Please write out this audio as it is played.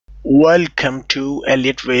Welcome to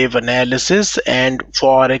Elliott Wave Analysis and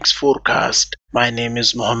Forex Forecast. My name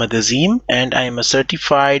is Mohammed Azim and I am a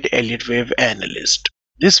certified Elliott Wave analyst.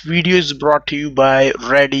 This video is brought to you by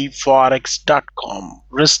ReadyForex.com.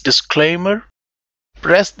 Risk disclaimer: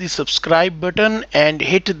 press the subscribe button and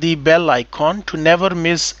hit the bell icon to never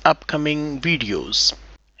miss upcoming videos.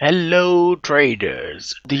 Hello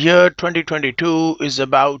traders, the year 2022 is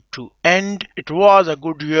about to end. It was a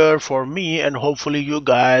good year for me and hopefully you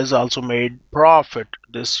guys also made profit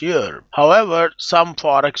this year. However, some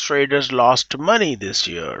forex traders lost money this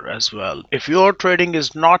year as well. If your trading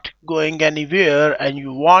is not going anywhere and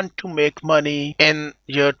you want to make money in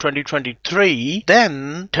year 2023,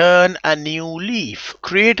 then turn a new leaf.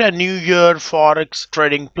 Create a new year forex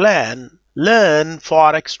trading plan. Learn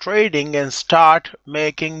forex trading and start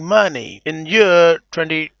making money in year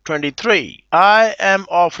 2023. I am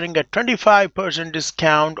offering a 25%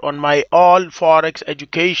 discount on my all forex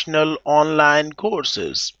educational online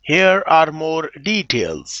courses. Here are more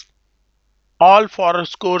details. All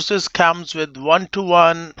forex courses comes with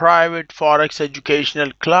one-to-one private forex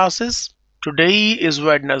educational classes. Today is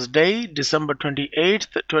Wednesday, December 28th,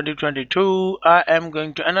 2022. I am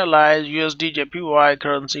going to analyze USD JPY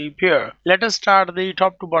currency pair. Let us start the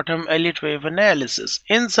top to bottom Elliott Wave analysis.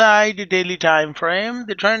 Inside the daily time frame,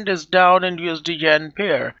 the trend is down in USD JPY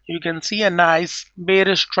pair. You can see a nice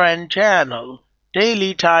bearish trend channel.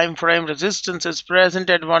 Daily time frame resistance is present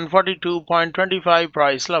at 142.25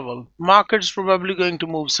 price level. Market's probably going to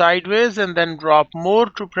move sideways and then drop more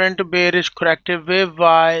to print a bearish corrective wave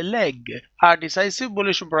Y leg. A decisive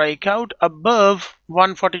bullish breakout above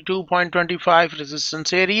 142.25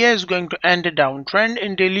 resistance area is going to end a downtrend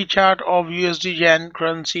in daily chart of USD JPY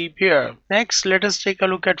currency pair. Next, let us take a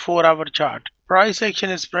look at 4-hour chart. Price action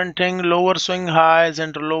is printing lower swing highs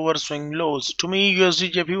and lower swing lows. To me,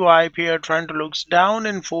 USD JPY pair trend looks down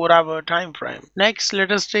in 4-hour time frame. Next,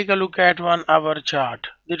 let us take a look at 1-hour chart.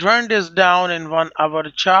 The trend is down in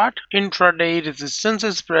 1-hour chart. Intraday resistance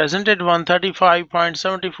is present at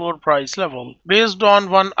 135.74 price level. Based on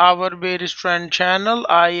 1-hour bearish trend channel,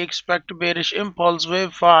 I expect bearish impulse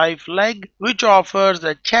wave 5 leg, which offers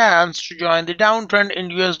a chance to join the downtrend in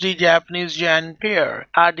USD Japanese yen pair.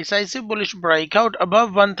 A decisive bullish breakout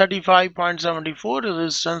above 135.74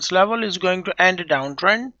 resistance level is going to end a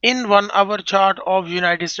downtrend in 1-hour chart of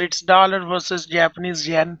United States dollar versus Japanese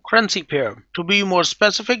yen currency pair. To be more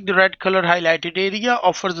specific, the red color highlighted area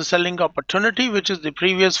offers the selling opportunity, which is the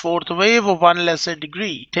previous fourth wave of one lesser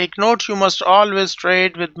degree. Take note, you must always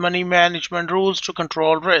trade with money management rules to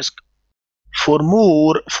control risk. For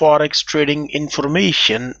more forex trading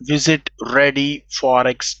information, visit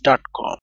ReadyForex.com.